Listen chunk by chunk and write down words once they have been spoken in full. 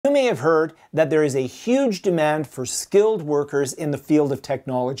You may have heard that there is a huge demand for skilled workers in the field of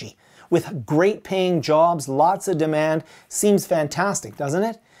technology. With great paying jobs, lots of demand, seems fantastic, doesn't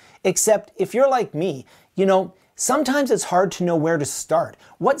it? Except if you're like me, sometimes it's hard to know where to start.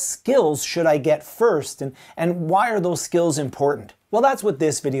 What skills should I get first, and why are those skills important? Well, that's what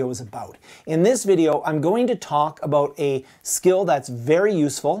this video is about. In this video, I'm going to talk about a skill that's very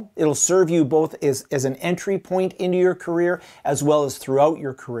useful. It'll serve you both as an entry point into your career as well as throughout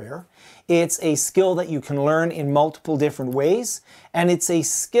your career. It's a skill that you can learn in multiple different ways, and it's a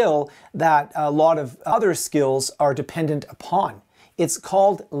skill that a lot of other skills are dependent upon. It's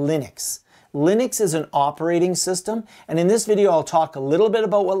called Linux. Linux is an operating system, and in this video I'll talk a little bit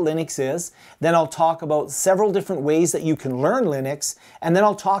about what Linux is, then I'll talk about several different ways that you can learn Linux, and then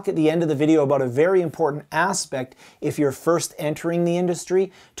I'll talk at the end of the video about a very important aspect if you're first entering the industry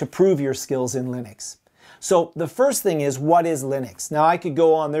to prove your skills in Linux. So the first thing is, what is Linux? Now I could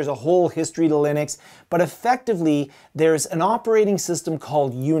go on, there's a whole history to Linux, but effectively there's an operating system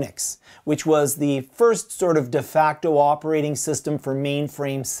called Unix, which was the first sort of de facto operating system for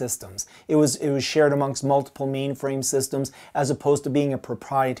mainframe systems. It was shared amongst multiple mainframe systems as opposed to being a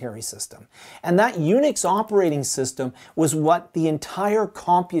proprietary system. And that Unix operating system was what the entire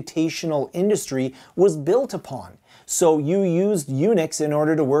computational industry was built upon. So you used Unix in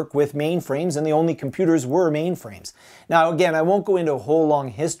order to work with mainframes, and the only computers were mainframes. Now again, I won't go into a whole long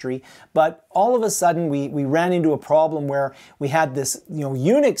history, but all of a sudden we ran into a problem where we had this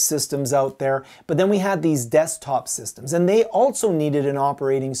Unix systems out there, but then we had these desktop systems, and they also needed an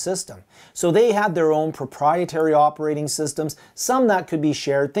operating system. So they had their own proprietary operating systems, some that could be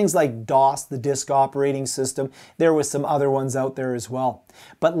shared, things like DOS, the disk operating system. There was some other ones out there as well.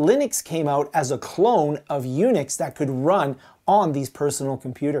 But Linux came out as a clone of Unix that could run on these personal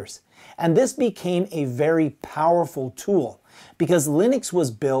computers. And this became a very powerful tool because Linux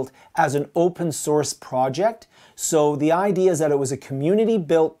was built as an open source project. So the idea is that it was a community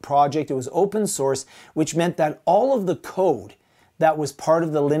built project, it was open source, which meant that all of the code that was part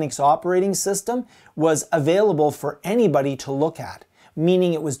of the Linux operating system was available for anybody to look at,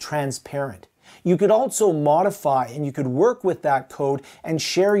 meaning it was transparent. You could also modify and you could work with that code and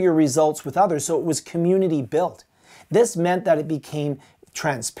share your results with others, so it was community built. This meant that it became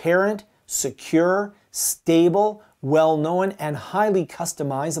transparent, secure, stable, well-known, and highly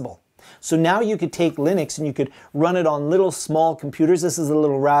customizable. So now you could take Linux and you could run it on little small computers. This is a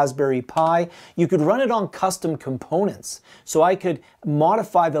little Raspberry Pi. You could run it on custom components. So I could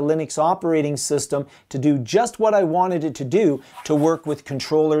modify the Linux operating system to do just what I wanted it to do, to work with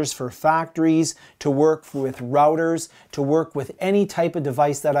controllers for factories, to work with routers, to work with any type of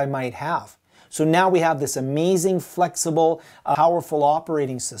device that I might have. So now we have this amazing, flexible, powerful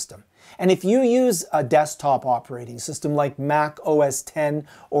operating system. And if you use a desktop operating system like Mac OS X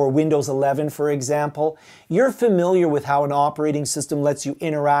or Windows 11, for example, you're familiar with how an operating system lets you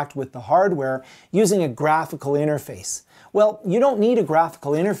interact with the hardware using a graphical interface. Well, you don't need a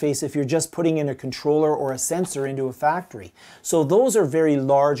graphical interface if you're just putting in a controller or a sensor into a factory. So those are very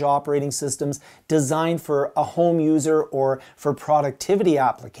large operating systems designed for a home user or for productivity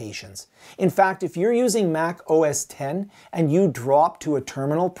applications. In fact, if you're using Mac OS X and you drop to a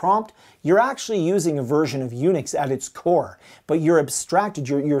terminal prompt, you're actually using a version of Unix at its core, but you're abstracted,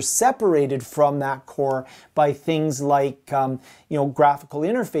 you're separated from that core by things like graphical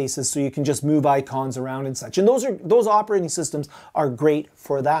interfaces, so you can just move icons around and such. And those operating systems are great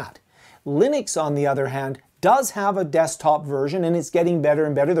for that. Linux, on the other hand, does have a desktop version, and it's getting better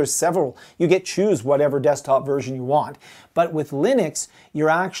and better. There's several. You get to choose whatever desktop version you want. But with Linux,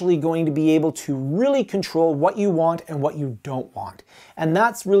 you're actually going to be able to really control what you want and what you don't want. And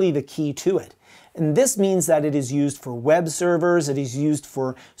that's really the key to it. And this means that it is used for web servers, it is used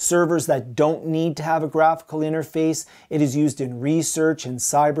for servers that don't need to have a graphical interface, it is used in research and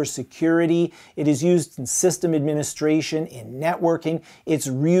cybersecurity, it is used in system administration, in networking, it's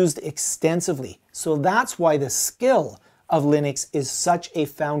used extensively. So that's why the skill of Linux is such a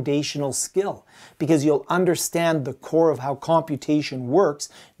foundational skill, because you'll understand the core of how computation works,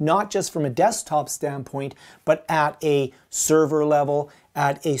 not just from a desktop standpoint, but at a server level,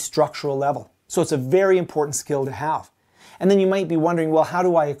 at a structural level. So it's a very important skill to have. And then you might be wondering, well, how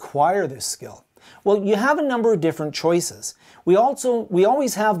do I acquire this skill? Well, you have a number of different choices. We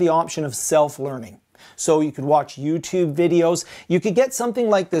always have the option of self-learning. So you could watch YouTube videos. You could get something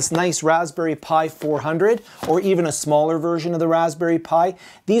like this nice Raspberry Pi 400 or even a smaller version of the Raspberry Pi.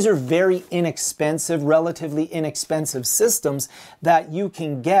 These are very inexpensive, relatively inexpensive systems that you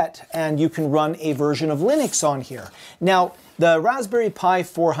can get, and you can run a version of Linux on here. Now, The Raspberry Pi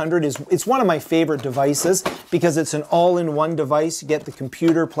 400 it's one of my favorite devices because it's an all-in-one device. You get the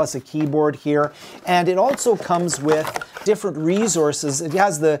computer plus a keyboard here, and it also comes with different resources. It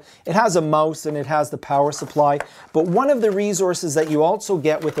has a mouse and it has the power supply, but one of the resources that you also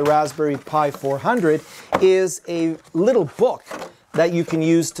get with the Raspberry Pi 400 is a little book that you can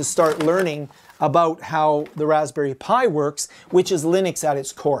use to start learning about how the Raspberry Pi works, which is Linux at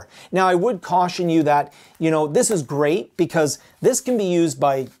its core. Now, I would caution you that, this is great because this can be used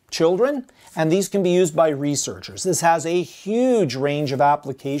by children and these can be used by researchers. This has a huge range of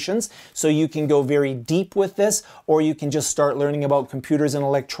applications, so you can go very deep with this, or you can just start learning about computers and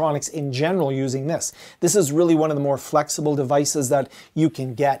electronics in general using this. This is really one of the more flexible devices that you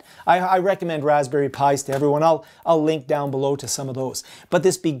can get. I recommend Raspberry Pis to everyone. I'll link down below to some of those. But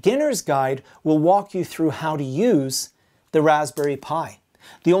this beginner's guide will walk you through how to use the Raspberry Pi.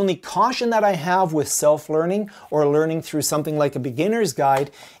 The only caution that I have with self-learning or learning through something like a beginner's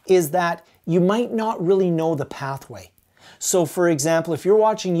guide is that you might not really know the pathway. So for example, if you're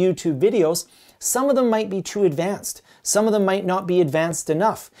watching YouTube videos, some of them might be too advanced. Some of them might not be advanced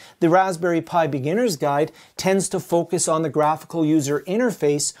enough. The Raspberry Pi Beginner's Guide tends to focus on the graphical user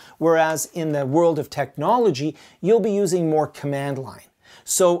interface, whereas in the world of technology, you'll be using more command line.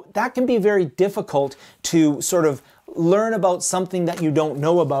 So that can be very difficult to sort of learn about something that you don't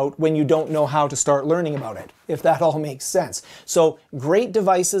know about when you don't know how to start learning about it, if that all makes sense. So great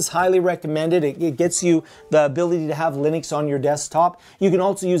devices, highly recommended. It gets you the ability to have Linux on your desktop. You can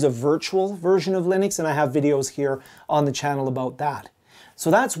also use a virtual version of Linux, and I have videos here on the channel about that.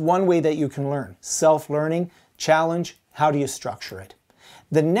 So that's one way that you can learn. Self-learning, challenge, how do you structure it?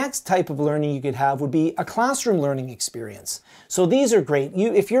 The next type of learning you could have would be a classroom learning experience. So these are great.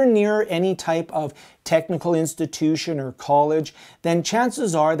 If you're near any type of technical institution or college, then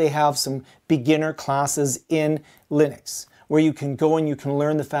chances are they have some beginner classes in Linux where you can go and you can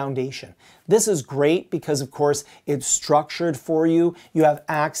learn the foundation. This is great because, of course, it's structured for you. You have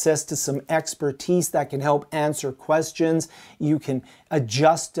access to some expertise that can help answer questions. You can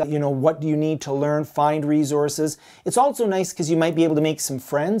adjust, what do you need to learn, find resources. It's also nice because you might be able to make some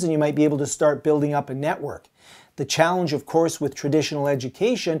friends and you might be able to start building up a network. The challenge, of course, with traditional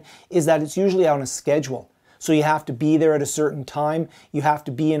education is that it's usually on a schedule. So you have to be there at a certain time. You have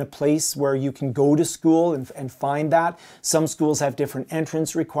to be in a place where you can go to school and find that. Some schools have different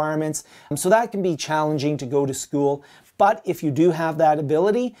entrance requirements. So that can be challenging to go to school. But if you do have that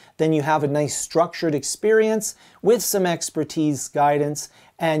ability, then you have a nice structured experience with some expertise, guidance,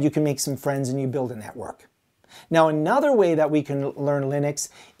 and you can make some friends and you build a network. Now, another way that we can learn Linux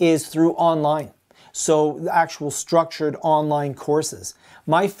is through online. So the actual structured online courses.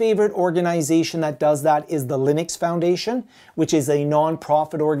 My favorite organization that does that is the Linux Foundation, which is a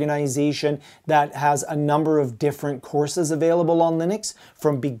non-profit organization that has a number of different courses available on Linux,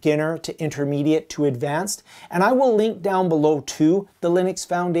 from beginner to intermediate to advanced. And I will link down below to the Linux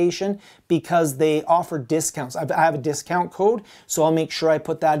Foundation because they offer discounts. I have a discount code, so I'll make sure I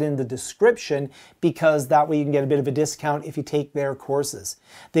put that in the description because that way you can get a bit of a discount if you take their courses.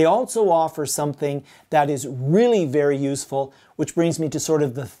 They also offer something that is really very useful, which brings me to sort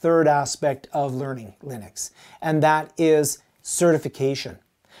of the third aspect of learning Linux, and that is certification.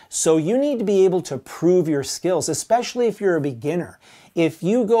 So you need to be able to prove your skills, especially if you're a beginner. If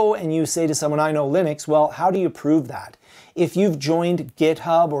you go and you say to someone, I know Linux, well, how do you prove that? If you've joined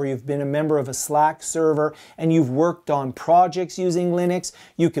GitHub or you've been a member of a Slack server and you've worked on projects using Linux,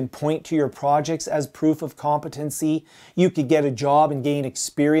 you can point to your projects as proof of competency. You could get a job and gain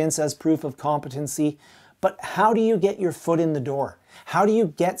experience as proof of competency. But how do you get your foot in the door? How do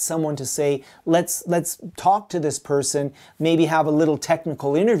you get someone to say, let's talk to this person, maybe have a little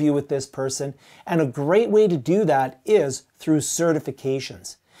technical interview with this person? And a great way to do that is through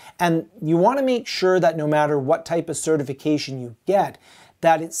certifications. And you want to make sure that no matter what type of certification you get,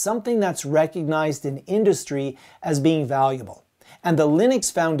 that it's something that's recognized in industry as being valuable. And the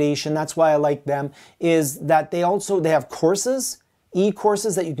Linux Foundation, that's why I like them, is that they have courses,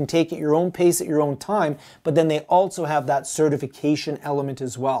 e-courses that you can take at your own pace, at your own time, but then they also have that certification element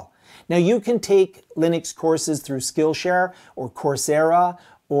as well. Now you can take Linux courses through Skillshare or Coursera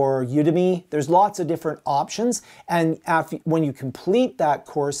or Udemy. There's lots of different options, and when you complete that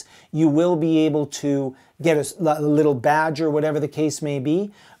course, you will be able to get a little badge or whatever the case may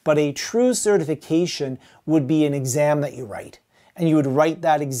be, but a true certification would be an exam that you write. And you would write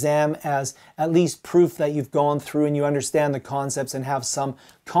that exam as at least proof that you've gone through and you understand the concepts and have some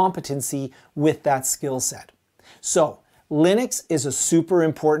competency with that skill set. So Linux is a super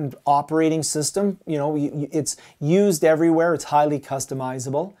important operating system. It's used everywhere. It's highly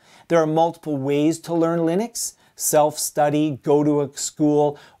customizable. There are multiple ways to learn Linux. self-study, go to a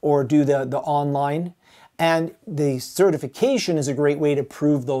school, or do the online. And the certification is a great way to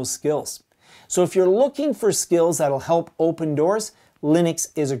prove those skills. So if you're looking for skills that'll help open doors, Linux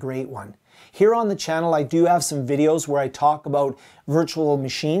is a great one. Here on the channel, I do have some videos where I talk about virtual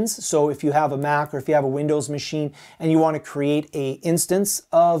machines. So if you have a Mac or if you have a Windows machine and you want to create an instance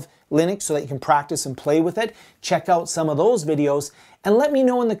of Linux so that you can practice and play with it, check out some of those videos and let me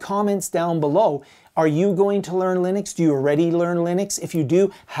know in the comments down below. Are you going to learn Linux? Do you already learn Linux? If you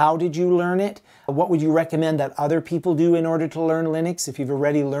do, how did you learn it? What would you recommend that other people do in order to learn Linux if you've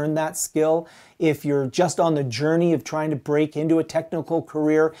already learned that skill? If you're just on the journey of trying to break into a technical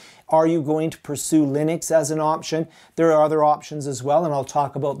career, are you going to pursue Linux as an option? There are other options as well, and I'll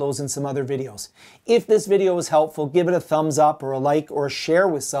talk about those in some other videos. If this video was helpful, give it a thumbs up or a like or share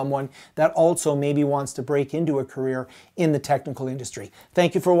with someone that also maybe wants to break into a career in the technical industry.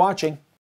 Thank you for watching.